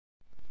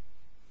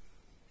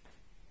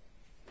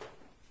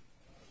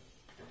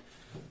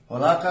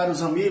Olá,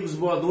 caros amigos,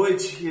 boa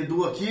noite.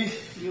 Edu aqui.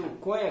 E o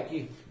Coi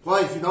aqui.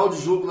 Coi, final de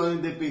jogo lá na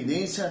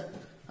Independência.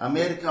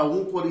 América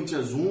 1,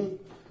 Corinthians 1.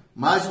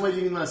 Mais uma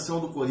eliminação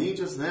do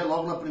Corinthians, né?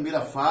 Logo na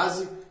primeira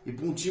fase e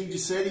para um time de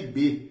Série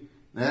B,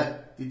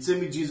 né? O que você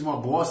me diz uma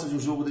bosta de um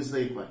jogo desse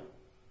daí, pai?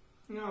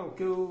 Não, o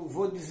que eu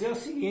vou dizer é o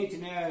seguinte,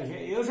 né?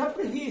 Eu já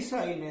previ isso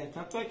aí, né?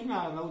 Tanto é que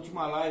na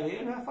última live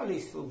eu já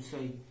falei sobre isso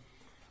aí.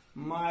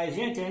 Mas,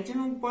 gente, a gente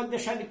não pode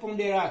deixar de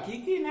ponderar aqui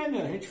que, né,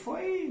 meu, a gente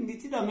foi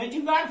nitidamente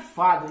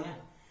engarfado, né?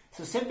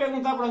 Se você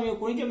perguntar pra mim, o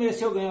Corinthians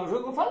mereceu ganhar o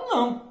jogo, eu falo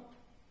não.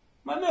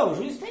 Mas, meu, o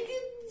juiz tem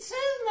que ser,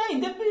 né,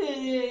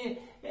 independente,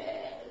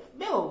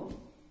 meu,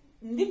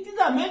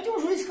 nitidamente um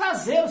juiz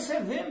caseiro, você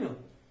vê, meu.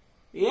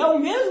 E é o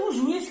mesmo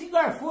juiz que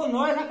garfou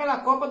nós naquela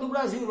Copa do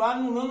Brasil lá,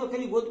 anulando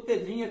aquele gol do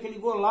Pedrinho, aquele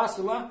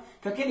golaço lá,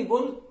 que aquele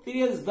gol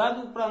teria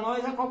dado pra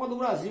nós a Copa do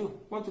Brasil,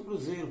 contra o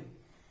Cruzeiro.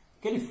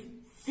 Aquele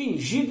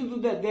fingido do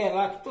Dedé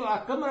lá, que a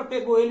câmera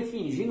pegou ele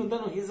fingindo,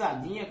 dando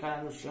risadinha,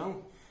 cara, no chão.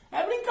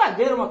 É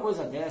brincadeira uma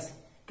coisa dessa.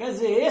 Quer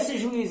dizer, esse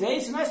juiz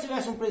aí, se nós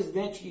tivéssemos um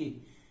presidente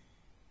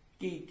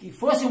que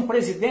fosse um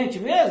presidente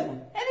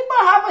mesmo, ele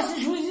barrava esse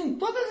juiz em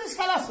todas as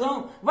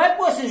escalações. Vai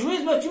pôr esse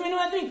juiz, meu time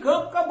não entra em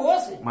campo,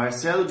 acabou-se.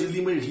 Marcelo de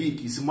Lima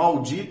Henrique, esse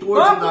maldito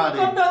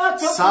ordinário,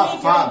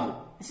 safado.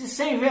 Esse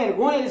sem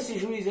vergonha desse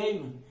juiz aí,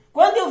 mano.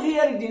 Quando eu vi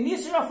ele de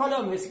início, eu já falei,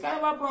 ó, meu, esse cara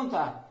vai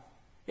aprontar.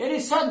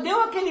 Ele só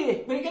deu aquele,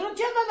 porque ele não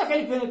tinha dado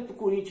aquele pênalti pro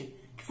Corinthians,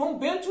 que foi um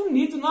pênalti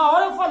bonito. Na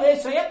hora eu falei,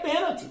 isso aí é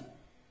pênalti.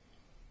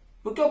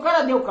 Porque o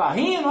cara deu o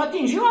carrinho, não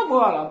atingiu a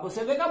bola.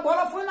 Você vê que a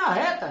bola foi na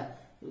reta.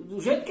 Do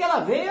jeito que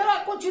ela veio, ela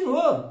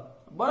continuou.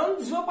 A bola não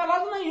desviou para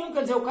lado nenhum.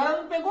 Quer dizer, o cara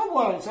não pegou a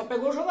bola, ele só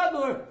pegou o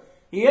jogador.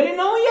 E ele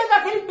não ia dar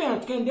aquele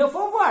pênalti, quem deu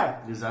foi o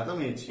VAR.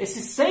 Exatamente.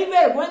 Esse sem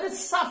vergonha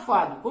desse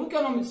safado. Como que é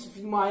o nome desse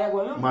filho de uma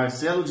égua mesmo?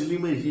 Marcelo de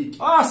Lima Henrique.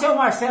 Ó, seu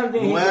Marcelo de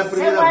Henrique. Não é a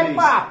primeira você vai vez.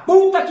 pra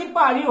puta que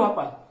pariu,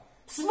 rapaz.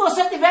 Se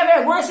você tiver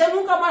vergonha, você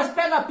nunca mais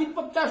pega a pita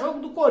pra pitar jogo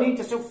do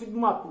Corinthians, seu filho de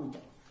uma puta.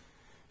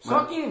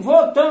 Só que,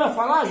 voltando a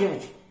falar,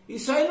 gente,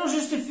 isso aí não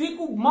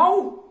justifica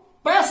o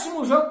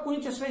péssimo jogo que o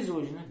Corinthians fez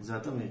hoje, né?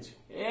 Exatamente.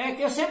 É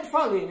que eu sempre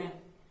falei, né?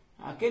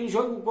 Aquele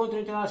jogo contra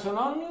o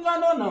Internacional não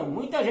enganou, não.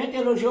 Muita gente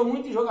elogiou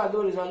muitos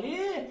jogadores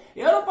ali.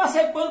 Eu não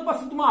passei pano pra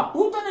filho de uma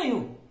puta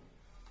nenhum.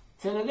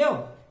 Você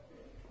entendeu?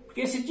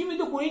 Porque esse time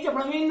do Corinthians,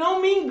 pra mim, não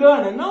me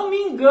engana. Não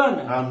me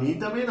engana. A mim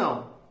também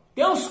não.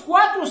 Tem uns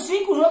 4 ou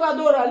 5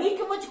 jogadores ali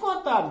que eu vou te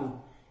contar, meu.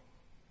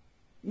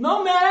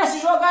 Não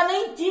merece jogar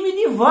nem time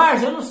de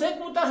várzea. Eu não sei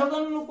como tá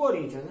jogando no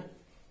Corinthians, né?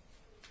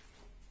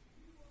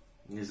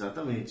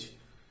 Exatamente.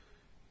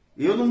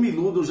 Eu não me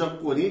iludo já com o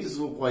Corinthians,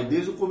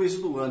 desde o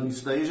começo do ano.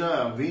 Isso daí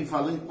já vem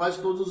falando em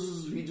quase todos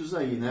os vídeos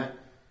aí, né?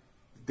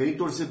 Tem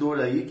torcedor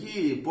aí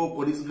que, pô, o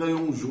Corinthians ganhou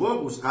um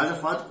jogo, os caras já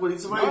falam que o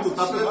Corinthians vai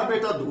lutar pela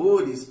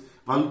Libertadores,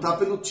 vai lutar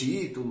pelo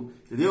título,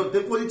 entendeu?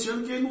 Tem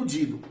corintiano que é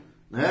iludido,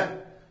 né?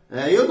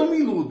 Eu não me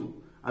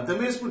iludo. Até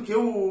mesmo porque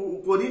o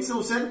Corinthians é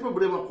um sério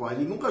problema, pô.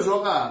 Ele nunca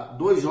joga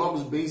 2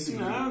 jogos bem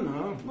seguidos.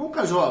 Não.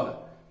 Nunca joga,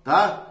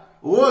 tá?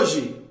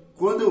 Hoje,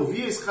 quando eu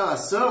vi a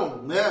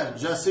escalação, né,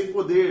 já sem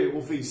poder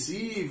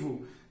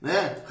ofensivo,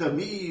 né,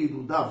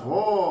 Camilo,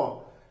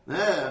 Davó,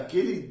 né,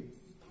 aquele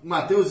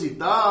Matheus e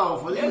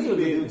tal, falei, meu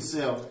Deus do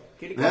céu.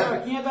 Aquele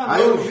né?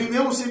 Aí eu vi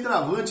mesmo um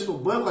centroavante no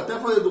banco, até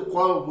falei do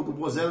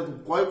Bozero do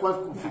Coi, quase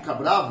fica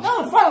bravo.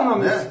 Não fala o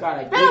nome desse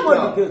cara aí, pelo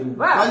amor de Deus,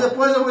 vai. Mas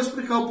depois eu vou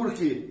explicar o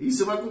porquê, e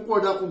você vai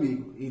concordar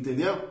comigo,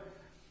 entendeu?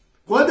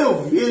 Quando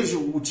eu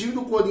vejo o time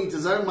do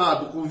Corinthians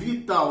armado com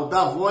Vital,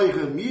 Davó e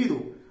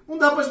Ramiro, não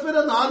dá pra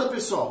esperar nada,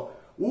 pessoal.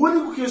 O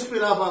único que eu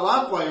esperava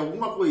lá, Coi,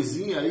 alguma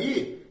coisinha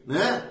aí,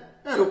 né,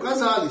 era o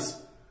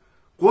Casales.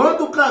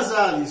 Quando o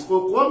Casales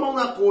colocou a mão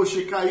na coxa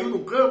e caiu no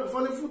campo, eu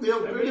falei,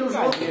 fudeu, perdeu o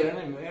jogo.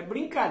 Né, meu? É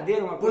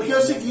brincadeira uma coisa. Porque é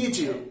o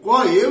seguinte,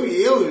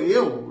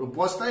 eu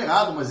posso estar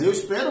errado, mas eu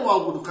espero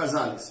algo do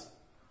Casales.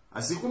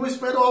 Assim como eu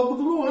espero algo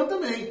do Luan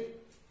também.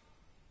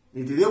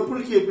 Entendeu?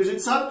 Por quê? Porque a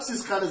gente sabe que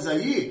esses caras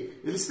aí,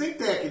 eles têm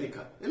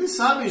técnica. Eles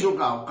sabem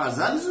jogar, o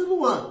Casales e o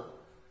Luan.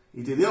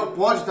 Entendeu?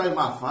 Pode estar em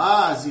uma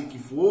fase que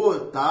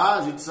for, tá?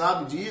 A gente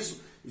sabe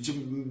disso. A gente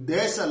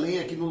desce a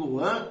lenha aqui no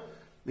Luan,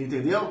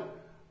 entendeu?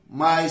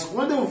 Mas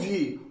quando eu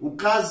vi o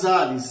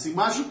Casales se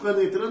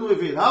machucando, entrando no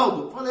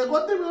Everaldo, eu falei,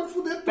 agora terminando de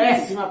fuder tudo.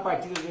 Péssima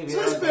partida do Everaldo. Você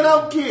vai esperar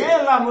o quê?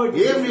 Pelo amor de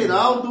Deus.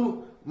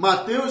 Everaldo,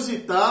 Matheus e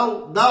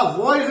tal,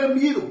 Davó e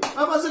Ramiro.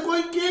 Vai fazer gol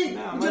em quem?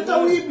 Podia estar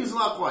o Ibis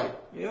lá, Coi.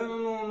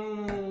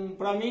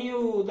 Pra mim,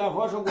 o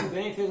Davó jogou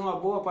bem, fez uma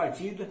boa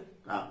partida.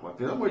 Ah,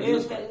 pelo amor de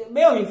Deus.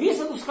 Meu, em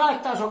vista dos caras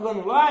que tá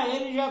jogando lá,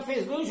 ele já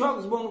fez 2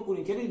 jogos bons no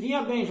Corinthians. Ele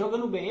vinha bem,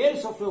 jogando bem. Ele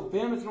sofreu o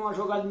pênalti numa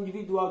jogada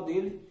individual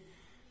dele.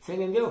 Você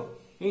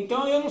entendeu?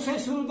 Então eu não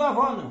censuro o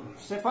Davó, não.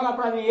 Se você falar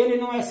pra mim, ele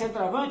não é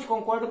centroavante,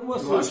 concordo com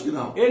você. Eu acho que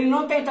não. Ele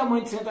não tem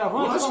tamanho de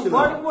centroavante,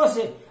 concordo com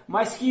você.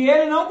 Mas que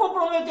ele não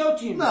comprometeu o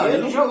time. Não,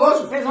 ele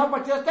jogou, fez uma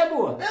partida até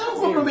boa. Ele não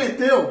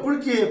comprometeu, por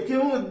quê? Porque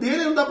o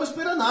dele não dá pra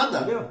esperar nada.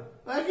 Entendeu?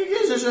 Mas o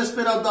que já é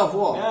esperado da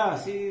avó?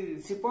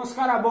 Se põe uns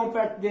caras bons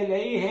perto dele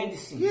aí, rende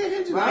sim. Que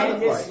rende vai nada,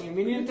 render pai. sim. O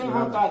menino tem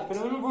vontade,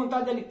 pelo menos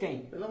vontade ele tem.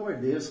 Pelo amor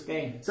de Deus.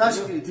 Tem. Você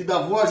acha que da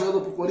avó é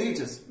jogador pro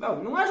Corinthians?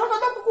 Não é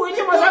jogador pro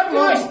Corinthians, mas é o que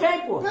nós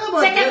tem, pô.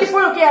 Você quer que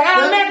põe o quê? É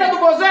a merda do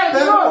Bozelli?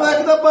 Pega o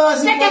moleque da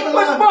base. Você quer que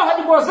põe porra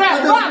de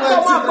Bozelli? Vai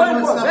tomar banho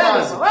de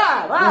Bozelli.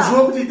 Vai. O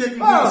jogo tem que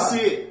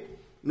vencer.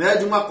 Né,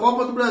 de uma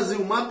Copa do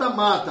Brasil,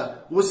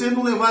 mata-mata, você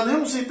não levar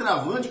nenhum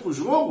centroavante pro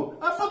jogo,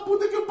 pra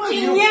puta que eu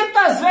pariu.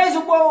 500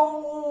 vezes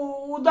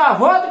o da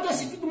volta que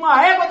esse filho de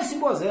uma égua desse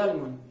Bozelli,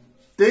 mano.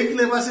 Tem que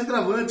levar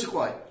centroavante,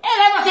 Coi.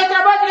 Leva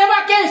centroavante,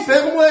 leva quem?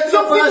 Pega o moleque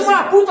da base. Se o filho de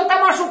uma puta tá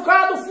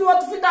machucado, o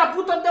outro filho da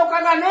puta deu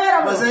caganeira,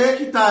 mano. Mas aí é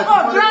que tá.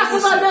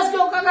 Graças a Deus que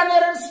deu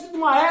caganeira nesse filho de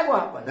uma égua,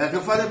 rapaz. É que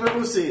eu falei pra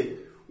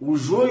você, o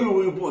Jô e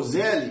o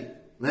Bozelli,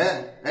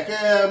 né? É que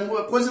é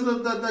uma coisa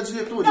da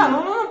diretoria.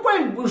 Não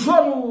põe o Jô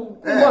com o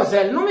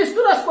Bozelli. Não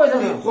mistura as coisas,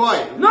 não.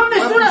 Não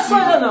mistura as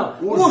coisas, não.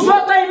 O Jô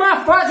tá em má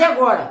fase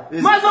agora.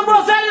 Mas o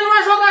Bozelli não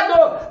é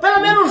jogador. Pelo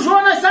menos o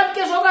Jô nós sabemos que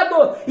é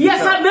jogador. E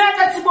essa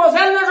merda desse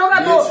Bozelli não é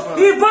jogador.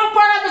 E vamos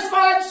parar de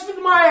falar desse filho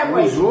de uma égua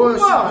aí. O Jô é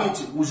o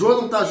seguinte, o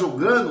Jô não tá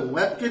jogando, não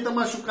é porque ele tá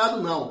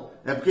machucado, não.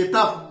 É porque ele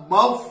tá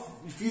mal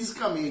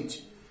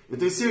fisicamente. Eu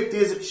tenho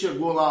certeza que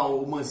chegou lá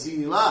o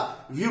Mancini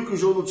lá, viu que o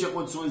jogo não tinha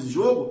condições de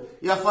jogo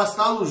e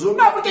afastaram o jogo.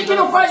 Mas por que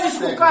não faz isso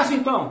com o Cássio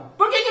então?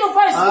 Por que não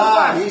faz isso com o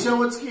Cássio? Aí já é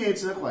outros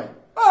 500, né, pai?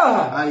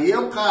 Aí é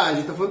o Cássio, a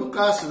gente tá falando do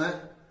Cássio,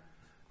 né?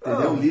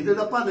 Entendeu? O líder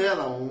da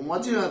panela, não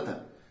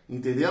adianta.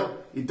 Entendeu?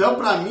 Então,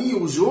 pra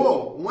mim, o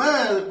Jô não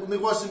é um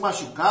negócio de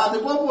machucado, é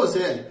igual o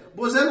Bozelli. O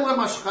Bozelli não é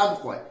machucado,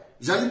 pai.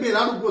 Já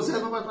liberaram o Bozelli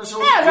pra achar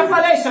o eu já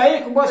falei isso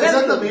aí, que o Bozelli,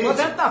 exatamente. O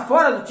Bozelli tá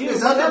fora do time.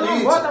 Exatamente. O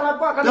Bozelli não volta mais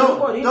pra camisa do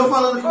Corinthians. Estão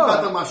falando que o cara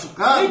tá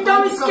machucado.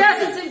 Então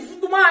esquece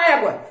de uma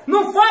égua.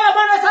 Não fala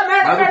mais nessa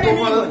merda. Mas eu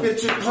tô falando que ele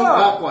tinha que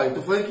jogar, pô. Eu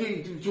tô falando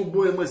que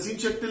o Mancini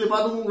tinha que ter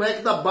levado um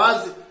moleque da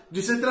base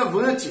de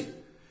centroavante.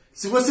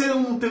 Se você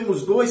não tem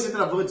os dois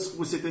centroavantes que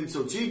você tem no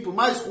seu time, por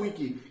mais ruim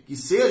que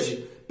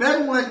seja,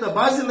 pega o moleque da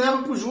base e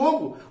leva pro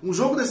jogo. Um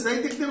jogo desse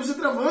daí tem que ter um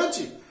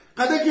centroavante.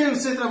 Cadê aquele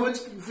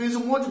centroavante que fez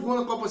um monte de gol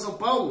na Copa São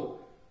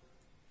Paulo?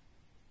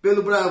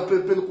 Pelo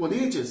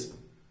Corinthians?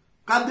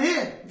 Cadê?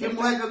 Aquele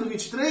moleque do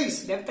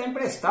 23? Deve estar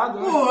emprestado,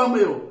 né? Porra,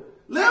 meu.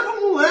 Leva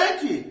o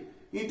moleque.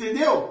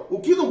 Entendeu?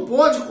 O que não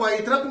pode é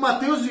entrar com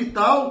Matheus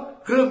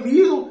Vital,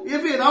 Ramiro,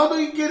 Everaldo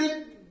e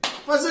querer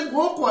fazer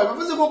gol, Coi. Vai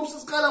fazer gol com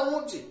esses caras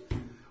onde?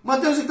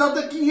 Matheus Vital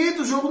tem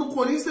 500 jogos no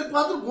Corinthians e tem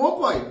 4 gols,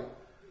 Coi.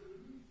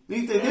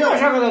 Entendeu? Ele é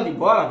jogador de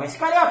bola, mas esse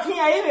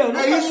carioquinha aí, meu,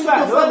 é isso que eu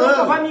tô falando.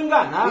 Nunca vai me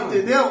enganar.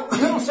 Entendeu?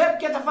 Eu não sei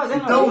porque tá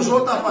fazendo. Então aí, o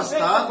Jô tá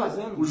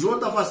afastado. O Jô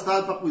tá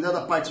afastado pra cuidar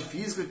da parte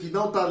física, que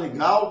não tá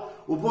legal.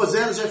 O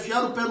Bozelli já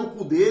enfiaram o pé no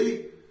cu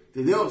dele.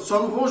 Entendeu? Só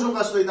não vão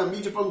jogar isso aí na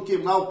mídia pra não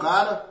queimar o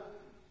cara.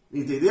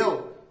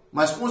 Entendeu?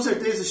 Mas com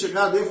certeza,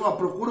 chegar dele,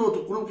 procura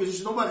outro clube, que a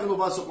gente não vai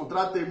renovar seu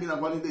contrato, termina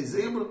agora em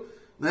dezembro,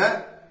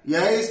 né? E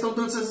aí eles estão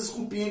dando essas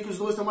desculpinhas que os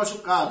dois estão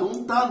machucados.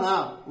 Um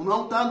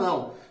não tá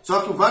não.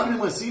 Só que o Wagner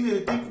Mancini,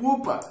 ele tem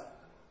culpa.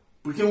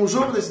 Porque um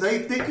jogo desse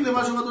daí tem que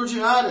levar jogador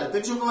de área,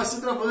 tem que jogar mais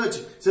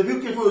centroavante. Você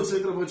viu quem foi o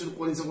centroavante do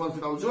Corinthians agora no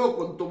final do jogo,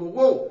 quando tomou o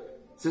gol?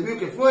 Você viu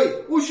quem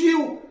foi? O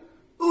Gil.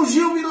 O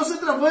Gil virou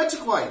centroavante,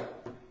 Coi.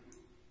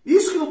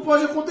 Isso que não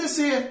pode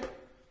acontecer.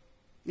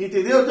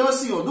 Entendeu? Então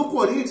assim, ó, do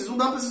Corinthians não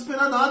dá pra se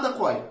esperar nada,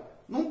 Coi.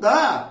 Não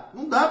dá,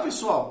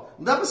 pessoal.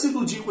 Não dá pra se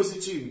iludir com esse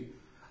time.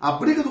 A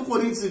briga do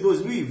Corinthians em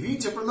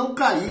 2020 é pra não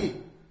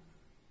cair.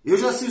 Eu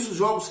já assisto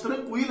jogos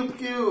tranquilo,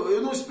 porque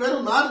eu não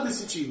espero nada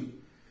desse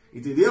time.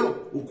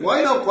 Entendeu? O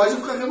Coi não, o Coi já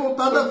fica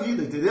revoltado da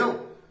vida,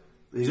 entendeu?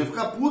 Ele já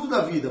fica puto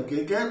da vida, porque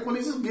ele quer que o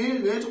Corinthians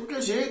ganhe de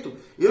qualquer jeito.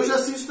 Eu já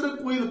assisto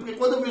tranquilo, porque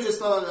quando eu vejo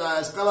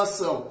a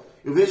escalação,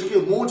 eu vejo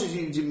aquele monte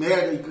de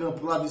merda em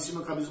campo lá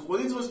vestindo a camisa do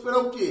Corinthians, eu vou esperar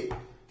o quê?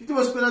 O que eu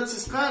vou esperar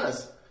desses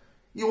caras?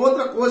 E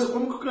outra coisa,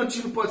 como que o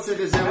Cantilo pode ser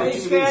reserva do time desse? É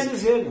isso que eu ia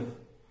dizer, meu.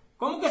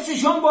 Como que esse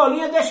João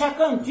Bolinha deixa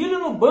Cantilo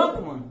no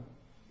banco, mano?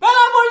 Pelo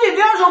amor de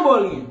Deus, João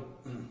Bolinha!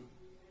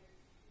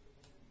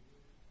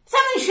 Você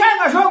não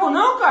enxerga jogo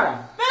não,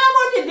 cara? Pelo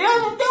amor de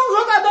Deus, não tem um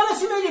jogador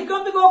nesse meio de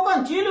campo igual o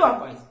Cantilho,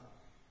 rapaz. O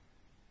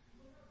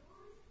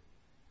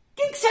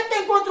que você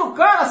tem contra o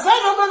cara?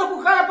 Sai jogando com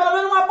o cara pelo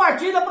menos uma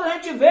partida pra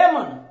gente ver,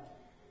 mano.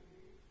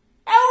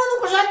 É o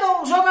único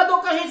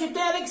jogador que a gente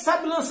tem ali que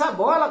sabe lançar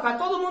bola, cara.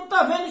 Todo mundo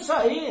tá vendo isso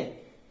aí.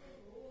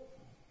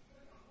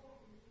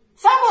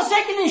 Sabe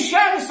você que não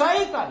enxerga isso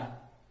aí,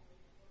 cara?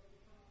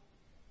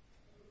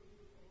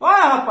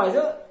 Olha, rapaz,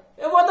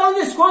 eu vou dar um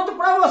desconto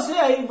pra você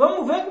aí.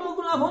 Vamos ver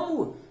como nós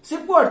vamos se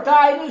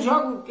portar aí no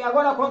jogo, que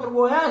agora é contra o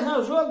Goiás, né,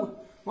 o jogo.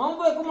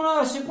 Vamos ver como nós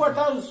vamos se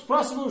portar nos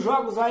próximos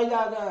jogos aí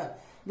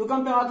do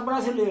Campeonato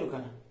Brasileiro,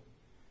 cara.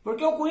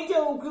 Porque o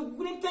Corinthians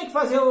tem que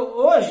fazer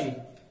hoje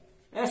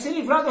é se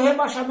livrar do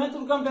rebaixamento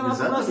do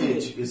Campeonato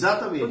Brasileiro.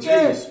 Exatamente, porque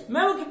é isso.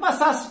 Mesmo que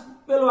passasse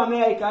pelo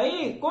América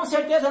aí, com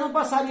certeza não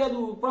passaria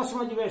do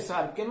próximo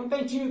adversário, porque não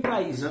tem time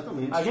pra isso.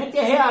 Exatamente. A gente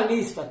é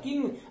realista,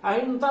 aqui a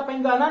gente não tá pra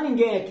enganar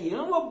ninguém aqui. Eu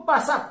não vou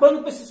passar pano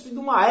pra esses filhos de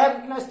uma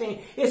égua que nós temos,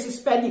 esses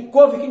pés de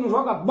couve que não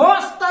joga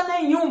bosta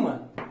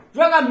nenhuma,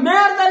 joga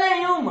merda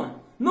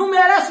nenhuma. Não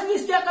merecem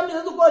vestir a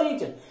camisa do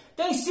Corinthians.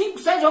 Tem 5,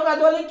 6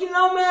 jogadores ali que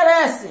não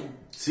merecem.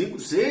 5,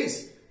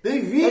 6?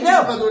 Tem 20 Entendeu?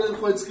 jogadores do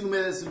Corinthians que não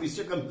merecem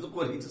vestir a camisa do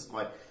Corinthians,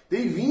 pai.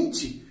 Tem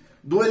 20.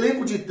 Do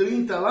elenco de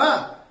 30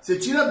 lá, você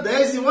tira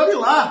 10 e olhe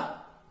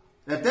lá.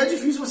 É até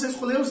difícil você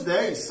escolher os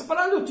 10. Tô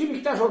falando do time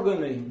que tá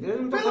jogando aí.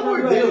 Eu não tô Pelo falando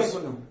amor do de Deus. elenco,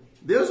 não.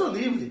 Deus o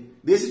livre.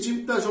 Desse time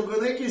que tá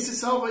jogando aí, quem se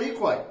salva aí,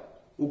 Coi?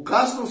 O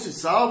Cássio não se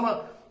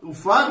salva. O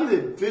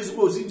Fagner fez o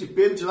golzinho de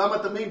pênalti lá,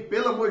 mas também,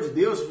 pelo amor de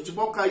Deus, o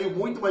futebol caiu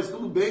muito, mas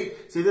tudo bem.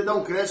 Você ainda dá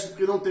um crédito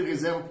porque não tem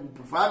reserva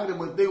pro Fagner,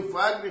 mantém o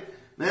Fagner,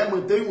 né?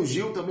 Mantém o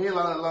Gil também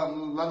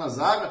lá na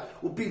zaga.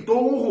 O Pintor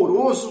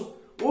horroroso,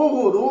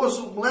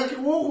 moleque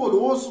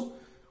horroroso,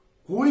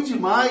 ruim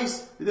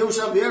demais, entendeu? O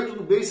Xavier,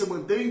 tudo bem, você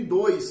mantém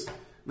 2,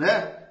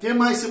 né? Quem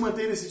mais você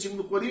mantém nesse time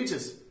do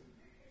Corinthians?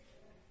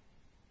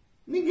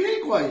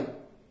 Ninguém, Coi.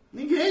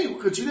 Ninguém, o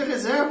Cantilho é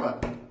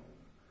reserva.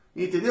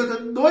 Entendeu?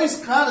 Tem 2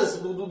 caras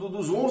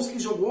dos 11 que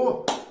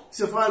jogou.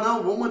 Você fala,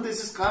 não, vamos manter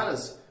esses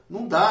caras.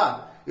 Não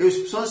dá. Eu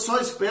só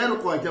espero,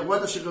 Coi, que agora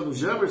tá chegando o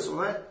Jamerson,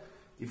 né?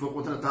 Que foi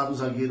contratado o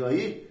zagueiro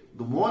aí,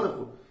 do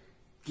Mônaco.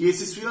 Que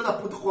esses filhos da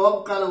puta colocam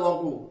o cara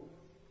logo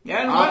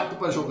apto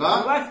pra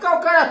jogar. Vai ficar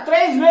o cara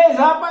 3 meses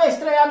lá pra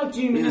estrear no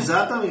time, né?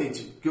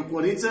 Exatamente. Porque o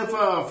Corinthians é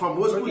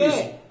famoso por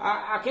isso.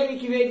 Aquele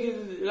que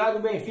veio lá do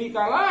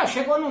Benfica lá,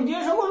 chegou num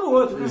dia e jogou no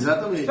outro, né?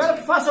 Exatamente. Espero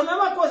que faça a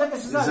mesma coisa com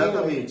esses zagueiros.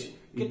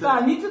 Exatamente. Que Então,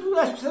 tá nítido,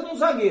 nós precisamos de um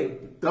zagueiro.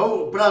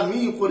 Então, pra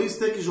mim, o Corinthians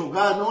tem que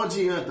jogar, não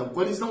adianta. O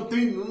Corinthians não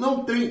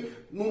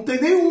tem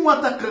nenhum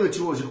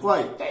atacante hoje,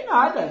 Coi. Tem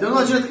nada. Então não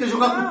adianta que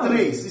jogar com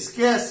 3,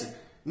 esquece.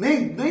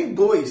 Nem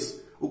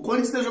 2. O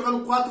Corinthians tem que jogar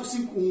no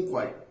 4-5-1,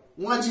 Coi.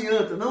 Não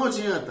adianta, não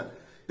adianta.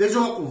 Tem que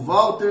jogar com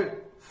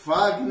Walter,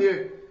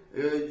 Fagner,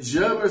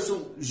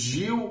 Jamerson,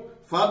 Gil,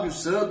 Fábio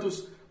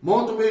Santos.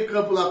 Monta o meio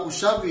campo lá com o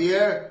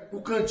Xavier, com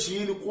o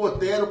Cantilho, com o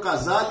Otero,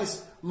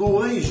 Casales,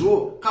 Luan e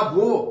Jô.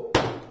 Acabou.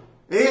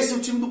 Esse é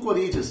o time do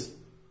Corinthians.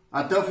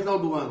 Até o final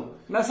do ano.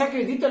 Mas você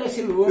acredita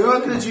nesse Luan? Eu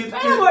acredito.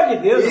 Pelo amor de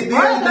Deus. E dele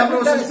dá pra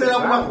você esperar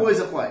alguma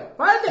coisa, Coi.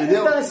 Para de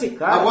acreditar nesse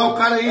cara. Agora o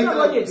cara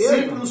entra de Deus,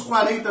 sempre mano. nos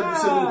 40 do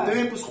segundo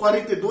tempo, os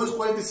 42,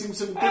 45 do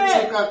segundo tempo,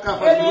 você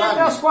faz ele milagre.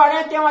 entra aos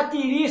 40, é uma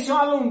tiriça,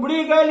 uma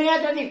lombriga, ele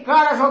entra de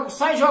cara,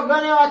 sai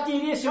jogando, é uma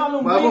tiriça, uma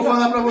lombriga. Mas eu vou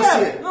falar pra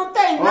você. Não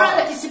tem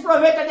nada que se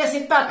aproveita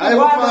desse tatuado. Aí eu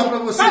vou falar pra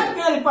você. Sabe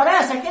quem ele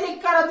parece? Aquele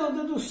cara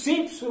do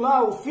Simpson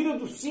lá, o filho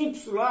do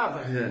Simpson lá,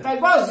 velho. Tá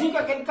igualzinho com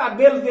aquele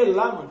cabelo dele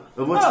lá, mano.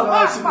 Eu vou te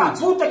falar o seguinte.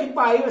 Puta que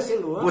pariu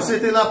esse Luan. Você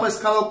tem lá pra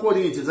escalar o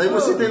Corinthians, aí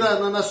você tem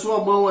na sua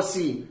mão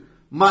assim,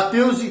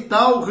 Matheus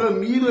Vital,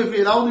 Ramiro,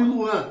 Everaldo e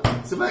Luan.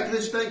 Você vai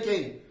acreditar em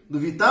quem? No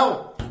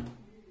Vital?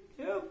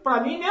 Pra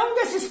mim, nenhum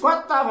desses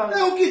 4 tava.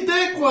 É o que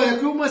tem, Coi, é o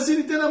que o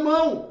Mancini tem na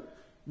mão.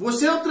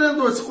 Você é o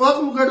treinador, você coloca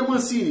no lugar do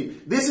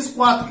Mancini. Desses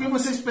 4, quem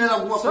você espera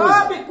alguma coisa?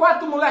 Sobe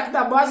 4 moleques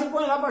da base e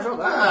põe lá pra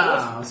jogar.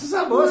 Ah, você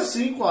sabe que não é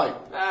assim, Coi.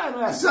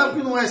 Não é assim. Você sabe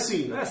que não é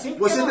assim. Não é assim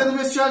você não... tem no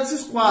vestiário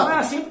desses 4. Não é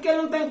assim porque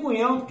ele não tem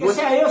cunhão. Porque Você...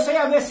 se é eu, você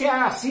ia ver se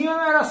era assim ou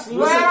não era assim.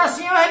 Ou era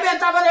assim, eu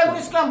arrebentava nego no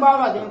escambau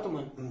lá dentro,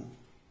 mano.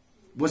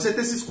 Você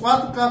tem esses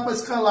 4 caras pra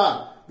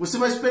escalar. Você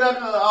vai esperar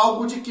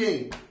algo de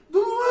quem? Do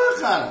Luan,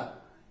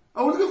 cara.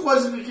 A única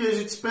coisa que a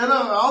gente espera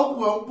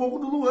algo é um pouco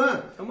do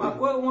Luan. Uma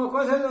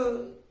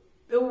coisa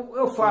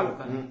eu falo,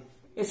 cara.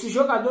 Esses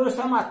jogadores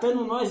estão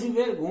matando nós de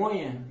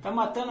vergonha. Tá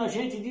matando a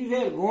gente de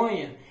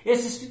vergonha.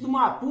 Esses filhos de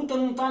uma puta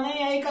não tá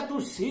nem aí com a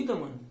torcida,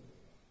 mano.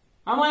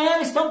 Amanhã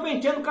eles estão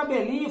penteando o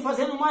cabelinho,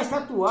 fazendo mais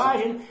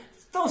tatuagem.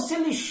 Estão se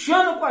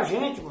lixando com a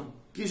gente, mano.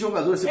 Que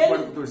jogador você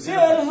pode com a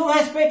torcida? Eles não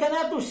respeitam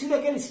nem a torcida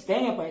que eles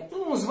têm, rapaz. Tem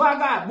uns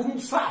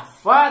vagabundos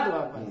safados,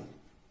 rapaz.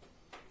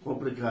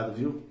 Complicado,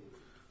 viu?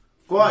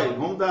 Coi,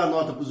 vamos dar a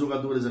nota pros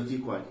jogadores aqui,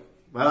 Coi.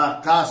 Vai lá,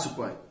 Cássio,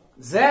 Coi.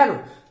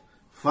 0.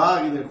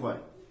 Fagner, Coi.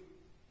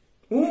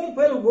 1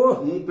 pelo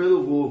gol. 1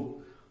 pelo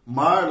gol.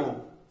 Marlon.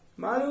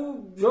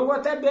 Marlon jogou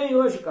até bem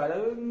hoje, cara.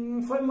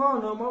 Não foi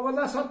mal, não. Mas eu vou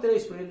dar só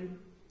 3 pra ele.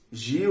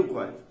 Gil,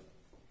 Coi.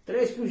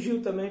 3 pro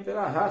Gil também,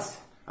 pela raça.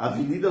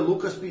 Avenida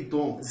Lucas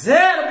Pinton.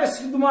 0 pra esse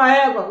filho de uma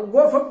égua. O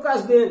gol foi por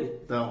causa dele.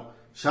 Então,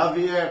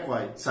 Xavier,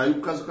 Coi. Saiu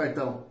por causa do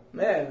cartão.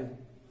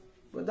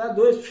 Vou dar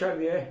 2 pro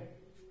Xavier.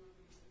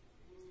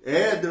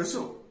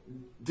 Ederson.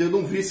 Eu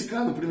não vi esse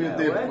cara no primeiro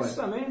tempo, O Edson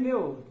também,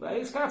 meu.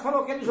 Aí os caras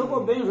falaram que ele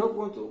jogou bem o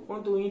jogo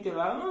contra o Inter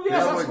lá. Eu não vi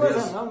essas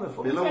coisas não, meu.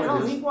 Foi um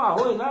feijãozinho com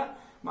arroz lá.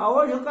 Mas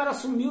hoje o cara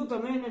sumiu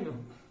também, né, meu?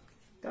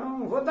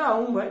 Então vou dar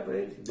 1, vai pra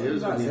ele.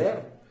 Deus dar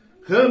 0.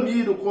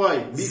 Ramiro,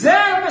 Coi.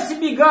 0 pra esse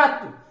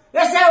bigato.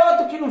 Esse é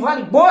outro que não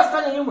vale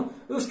bosta nenhuma.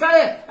 Os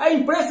caras, a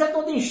imprensa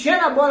toda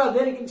enchendo a bola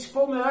dele, que se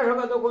for o melhor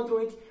jogador contra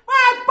o Inter.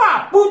 Vai pra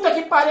puta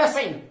que pariu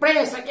essa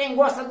imprensa, quem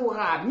gosta do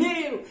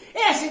Ramiro,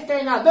 esse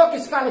treinador que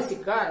escala esse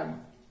cara,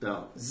 mano.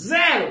 Então.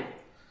 0.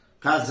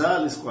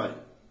 Casales, Coi.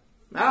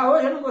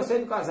 Hoje eu não gostei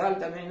do Casale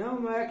também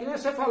não, mas é que nem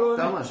você falou,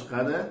 tá né?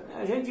 Machucado, né?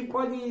 A gente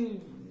pode,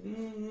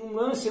 num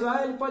lance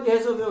lá, ele pode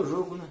resolver o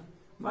jogo, né?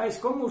 Mas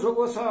como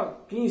jogou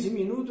só 15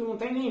 minutos, não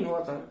tem nem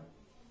nota, né?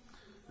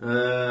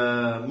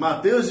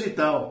 Matheus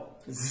Vital.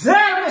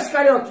 0 nesse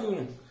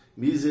carioquinha.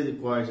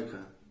 Misericórdia,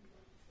 cara.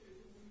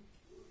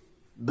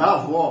 Da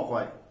avó,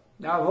 Coi.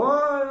 Davó,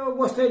 eu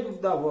gostei do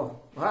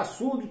Davó.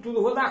 Raçudo, tudo,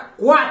 eu vou dar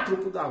 4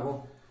 pro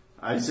Davó.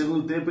 Aí no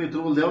segundo tempo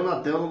entrou o Léo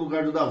Natel no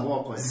lugar do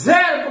Davó, pai.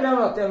 0 pro Léo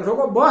Natel, não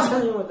jogou bosta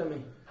nenhuma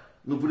também.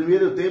 No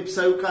primeiro tempo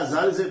saiu o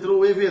Casares e entrou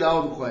o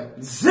Everaldo, pai.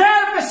 0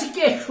 pra esse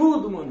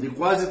queixudo, mano. E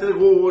quase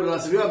entregou o ouro lá.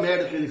 Você viu a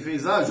merda que ele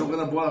fez lá?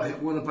 Jogando a bola,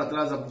 recuando pra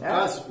trás pro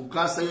Cássio. O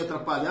Cássio saiu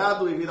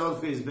atrapalhado, o Everaldo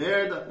fez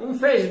merda. Um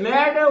fez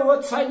merda, o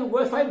outro sai do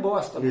gol e faz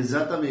bosta. Mano.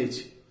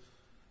 Exatamente.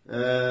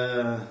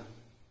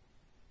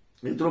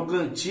 Entrou o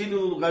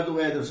Cantilho no lugar do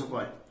Ederson,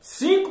 pai.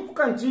 5 pro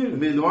Cantilho.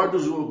 Melhor do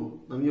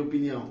jogo, na minha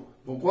opinião.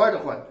 Concorda,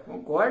 pai?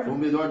 Concordo. Foi o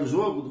melhor do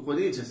jogo, do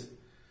Corinthians.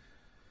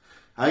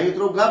 Aí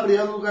entrou o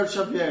Gabriel no lugar do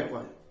Xavier,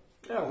 pai.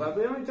 O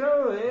Gabriel entrou,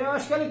 eu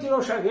acho que ele tirou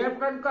o Xavier por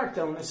causa do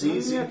cartão, né? Sim,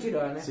 sim. Não ia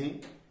tirar, né? Sim.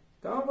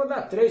 Então eu vou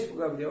dar 3 pro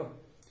Gabriel.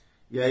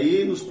 E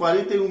aí, nos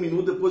 41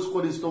 minutos, depois o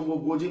Corinthians tomou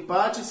o gol de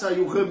empate,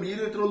 saiu o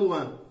Ramiro e entrou o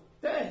Luan.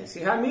 Esse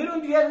Ramiro não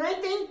devia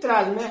nem ter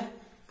entrado, né?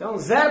 Então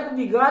 0 pro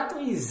Bigato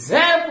e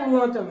 0 pro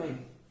Luan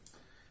também.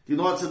 Que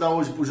nota você dá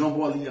hoje pro João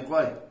Bolinha,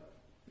 pai?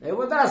 Eu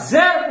vou dar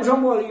 0 pro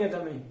João Bolinha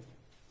também.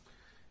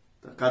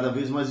 Tá cada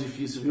vez mais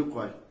difícil, viu,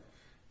 Coi?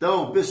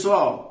 Então,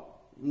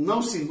 pessoal,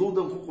 não se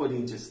iludam com o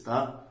Corinthians,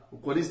 tá? O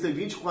Corinthians tem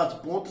 24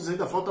 pontos,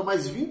 ainda falta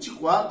mais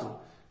 24,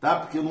 tá?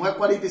 Porque não é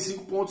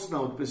 45 pontos,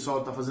 não, o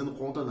pessoal tá fazendo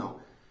conta, não.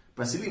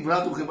 Para se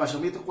livrar do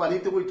rebaixamento,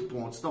 48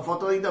 pontos. Então,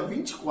 faltam ainda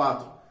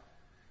 24.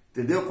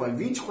 Entendeu, Coi?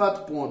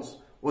 24 pontos.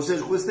 Ou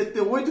seja, o Corinthians tem que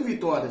ter 8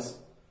 vitórias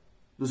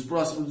dos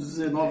próximos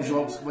 19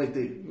 jogos que vai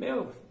ter.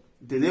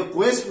 Entendeu?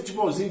 Com esse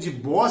futebolzinho de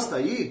bosta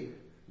aí,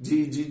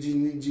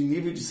 de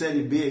nível de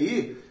Série B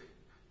aí,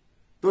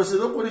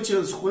 torcedor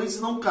corintiano, se o Corinthians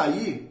não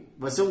cair,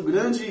 vai ser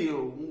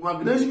uma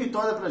grande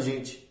vitória pra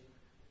gente.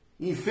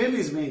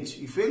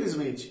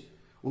 Infelizmente.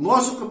 O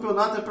nosso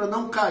campeonato é para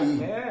não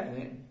cair.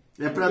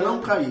 É para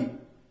não cair.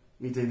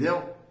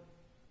 Entendeu?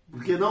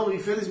 Porque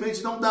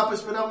infelizmente não dá para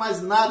esperar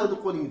mais nada do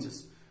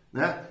Corinthians,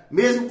 né?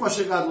 Mesmo com a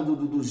chegada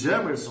do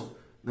Jamerson,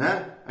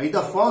 né?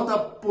 Ainda falta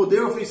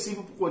poder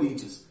ofensivo pro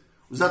Corinthians.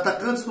 Os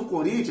atacantes do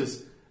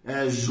Corinthians,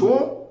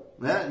 Jô,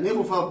 né? Nem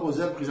vou falar pro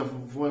Zé porque já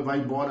vai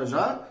embora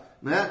já,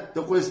 né?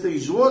 Então o Corinthians tem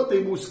Jô,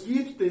 tem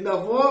Mosquito, tem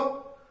Davó.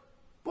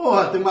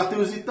 Porra, tem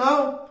Matheus e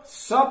tal.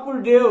 Só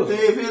por Deus. Tem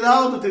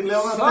Everaldo, tem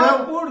Léo Natel.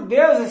 Só por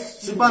Deus esse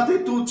time. Se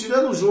bater tudo,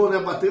 tirando o jogo, né?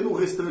 Bater no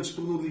restante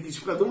tudo no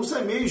liquidificador, não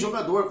sai meio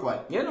jogador,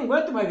 pai. Eu não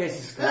aguento mais ver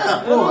esses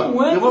caras.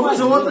 Eu vou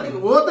fazer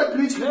outra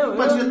crítica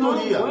pra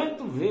diretoria. Eu não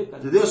aguento ver,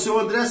 cara. Entendeu? O seu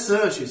André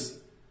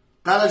Sanches,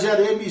 cara de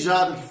areia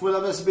mijado, que foi lá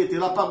no SBT,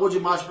 lá pagou de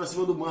macho pra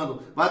cima do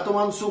mano. Vai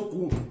tomar no seu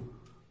cu,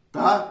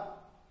 tá?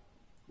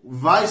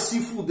 Vai se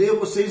fuder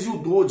vocês e o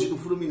Dodi do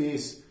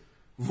Fluminense.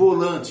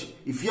 Volante.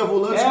 Enfia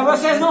volante.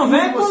 Vocês não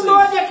vêm com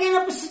Dodi aqui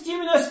nesse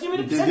time. Nesse time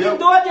não precisa de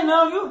Dodi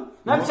não, viu?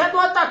 Nós precisamos de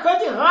um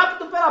atacante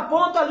rápido pela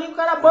ponta ali, um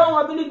cara bom,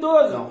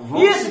 habilidoso.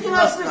 Isso que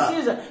nós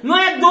precisamos. Não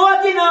é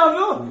Dodi não,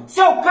 viu?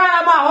 Seu cara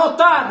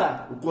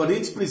amarrotada. O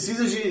Corinthians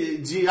precisa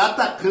de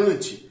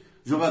atacante.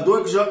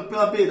 Jogador que joga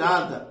pela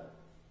beirada.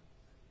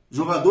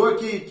 Jogador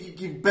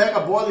que pega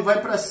a bola e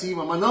vai pra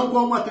cima. Mas não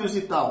igual o Matheus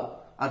e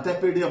tal. Até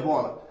perder a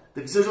bola.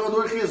 Tem que ser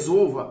jogador que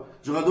resolva.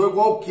 Jogador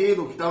igual o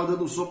Keno, que tava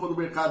dando sopa no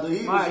mercado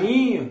aí.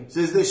 Marinho.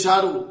 Vocês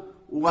deixaram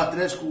o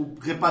Atlético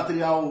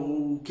repatriar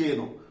o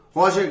Keno.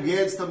 Roger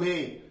Guedes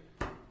também.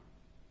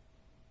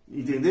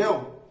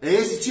 Entendeu? É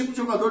esse tipo de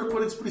jogador que o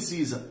Corinthians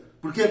precisa.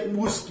 Porque com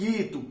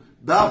Mosquito,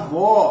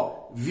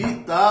 Davó,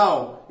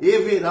 Vital,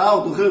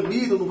 Everaldo,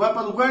 Ramiro, não vai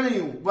para lugar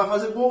nenhum. Não vai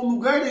fazer gol em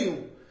lugar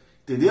nenhum.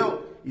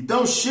 Entendeu?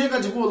 Então chega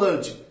de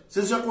volante.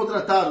 Vocês já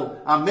contrataram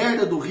a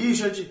merda do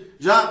Richard,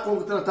 já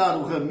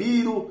contrataram o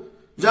Ramiro,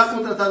 já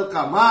contrataram o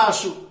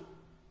Camacho.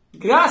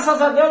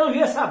 Graças a Deus eu não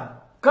vi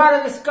essa cara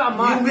desse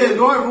Camacho. E o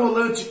melhor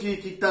volante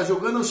que tá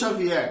jogando é o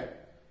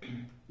Xavier.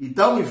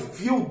 Então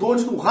enfia o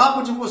Dodi no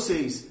rabo de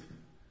vocês.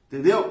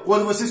 Entendeu?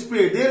 Quando vocês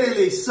perderem a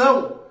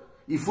eleição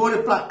e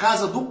forem pra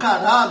casa do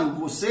caralho,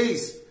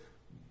 vocês,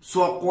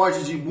 sua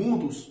corte de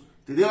imundos,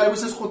 entendeu? Aí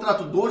vocês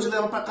contratam o Dodi e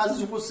levam pra casa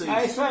de vocês.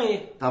 É isso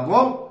aí. Tá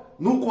bom?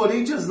 No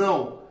Corinthians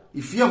não.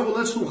 Enfia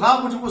volante no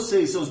rabo de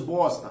vocês, seus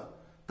bosta.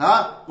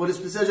 Tá? Quando eles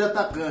precisam de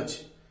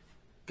atacante.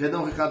 Quer dar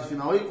um recado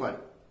final aí, pai?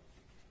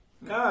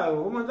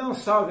 Eu vou mandar um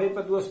salve aí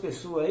para 2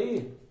 pessoas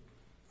aí.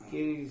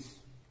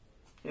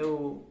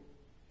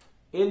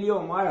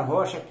 Eliomar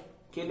Rocha,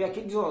 que ele é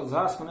aqui de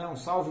Osasco, né? Um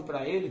salve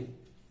para ele.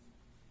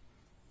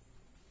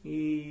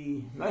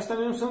 E nós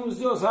também não somos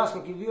de Osasco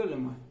aqui, viu,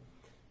 Eliomar?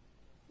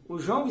 O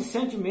João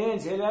Vicente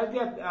Mendes, ele é de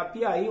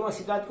Apiaí, uma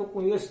cidade que eu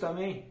conheço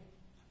também.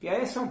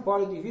 Apiaí é São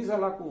Paulo, divisa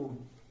lá com o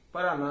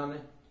Paraná,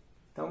 né?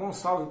 Então um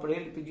salve para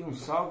ele, pedir um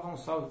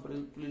salve para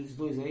eles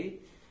 2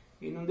 aí.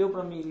 E não deu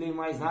para mim ler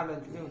mais nada,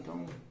 entendeu?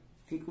 Então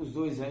fica os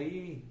 2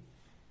 aí.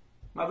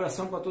 Um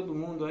abração para todo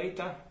mundo aí,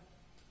 tá?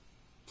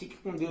 Fique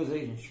com Deus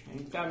aí, gente. A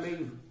gente tá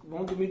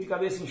vamos dormir de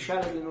cabeça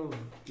inchada de novo.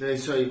 É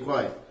isso aí,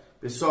 Coi.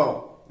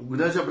 Pessoal, um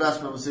grande abraço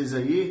para vocês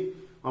aí.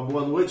 Uma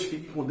boa noite,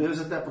 fiquem com Deus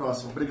e até a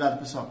próxima. Obrigado,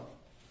 pessoal.